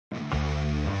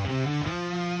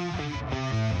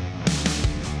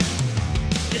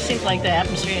seems like the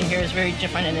atmosphere in here is very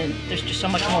different, and there's just so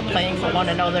much more playing for one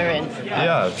another. And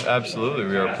yeah, absolutely,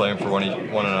 we are playing for one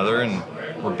another, and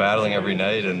we're battling every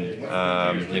night. And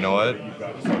you know what?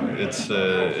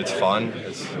 It's fun.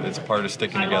 It's part of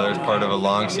sticking together. It's part of a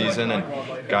long season,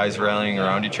 and guys rallying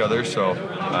around each other. So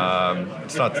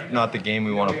it's not the game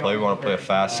we want to play. We want to play a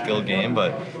fast, skilled game,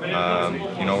 but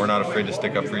you know, we're not afraid to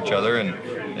stick up for each other, and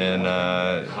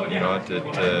you know,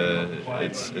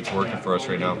 it's working for us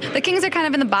right now. The Kings are kind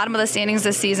of in the bottom of the standings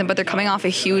this season, but they're coming off a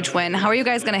huge win. How are you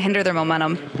guys going to hinder their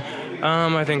momentum?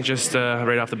 I think just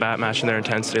right off the bat, matching their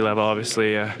intensity level.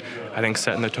 Obviously, I think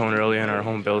setting the tone early in our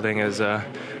home building is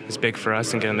big for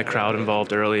us, and getting the crowd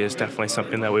involved early is definitely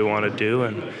something that we want to do.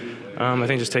 And I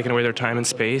think just taking away their time and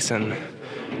space, and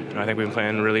you know, I think we've been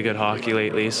playing really good hockey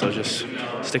lately, so just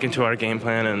sticking to our game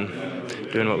plan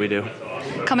and doing what we do.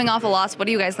 Coming off a loss, what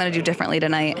are you guys going to do differently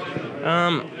tonight?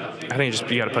 I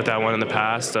think you got to put that one in the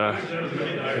past. We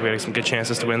had some good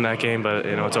chances to win that game, but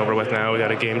you know, it's over with now. We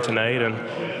got a game tonight, and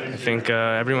I think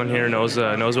everyone here knows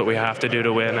what we have to do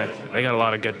to win. They got a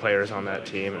lot of good players on that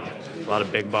team, and a lot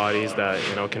of big bodies that,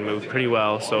 you know, can move pretty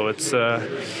well. So it's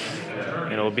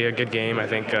you know, it'll be a good game. I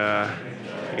think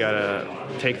you got to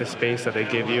take the space that they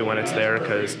give you when it's there,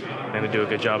 because they do a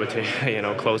good job of you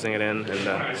know, closing it in. And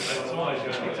I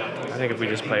think if we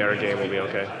just play our game, we'll be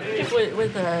okay.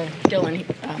 With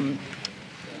Dylan,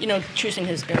 you know, choosing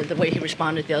the way he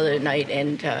responded the other night,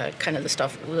 and kind of the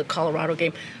stuff with the Colorado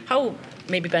game, how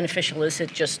maybe beneficial is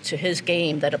it just to his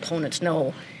game that opponents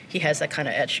know he has that kind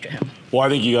of edge to him? Well, I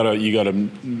think you gotta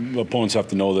opponents have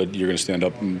to know that you're going to stand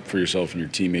up for yourself and your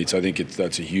teammates. I think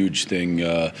that's a huge thing.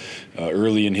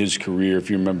 Early in his career, if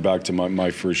you remember back to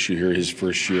my first year, his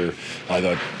first year, I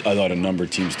thought a number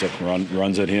of teams took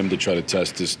runs at him to try to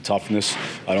test his toughness.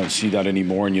 I don't see that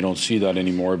anymore, and you don't see that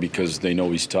anymore because they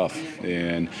know he's tough.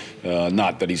 And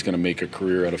not that he's going to make a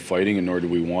career out of fighting, and nor do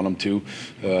we want him to.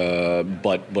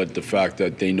 But the fact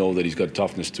that they know that he's got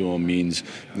toughness to him means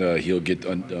he'll get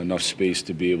enough space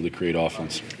to be able to create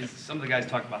offense. Some of the guys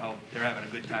talk about how they're having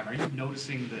a good time. Are you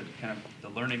noticing the kind of the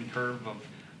learning curve of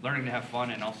learning to have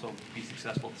fun and also be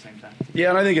successful at the same time? Yeah,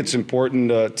 and I think it's important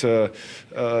to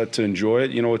enjoy it.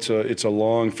 You know, it's a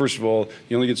long. First of all,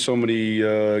 you only get so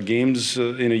many games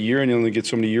in a year, and you only get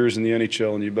so many years in the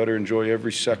NHL, and you better enjoy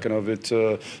every second of it.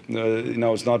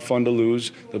 Now, it's not fun to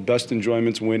lose. The best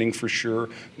enjoyment's winning for sure,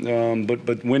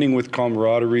 but winning with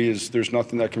camaraderie there's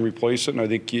nothing that can replace it, and I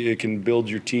think it can build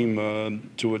your team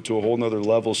to a whole nother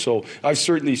level. So I've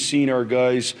certainly seen our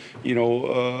guys, you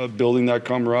know, building that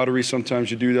camaraderie. Sometimes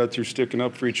you do that through sticking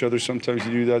up for each other. Sometimes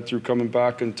you do that through coming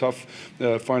back and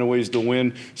finding ways to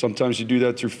win. Sometimes you do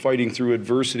that through fighting through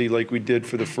adversity, like we did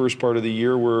for the first part of the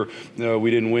year, where we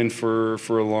didn't win for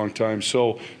a long time.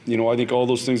 So, you know, I think all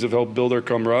those things have helped build our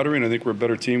camaraderie, and I think we're a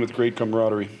better team with great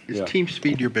camaraderie. Is team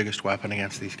speed your biggest weapon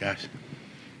against these guys?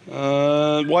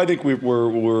 Well, I think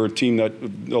we're a team that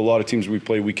a lot of teams we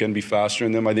play, we can be faster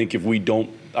than them. I think if we don't,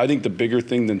 I think the bigger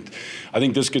thing I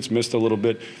think this gets missed a little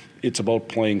bit. It's about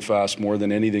playing fast more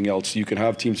than anything else. You can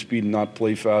have team speed and not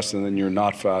play fast, and then you're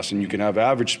not fast. And you can have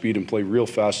average speed and play real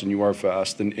fast, and you are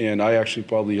fast. And I actually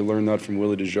probably learned that from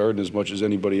Willie Desjardins as much as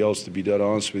anybody else, to be dead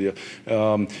honest with you.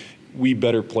 We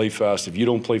better play fast. If you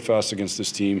don't play fast against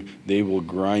this team, they will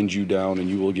grind you down, and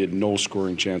you will get no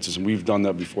scoring chances. And we've done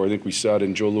that before. I think we sat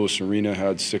in Joe Louis Arena,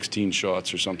 had 16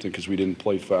 shots or something because we didn't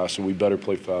play fast. So we better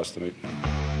play fast tonight.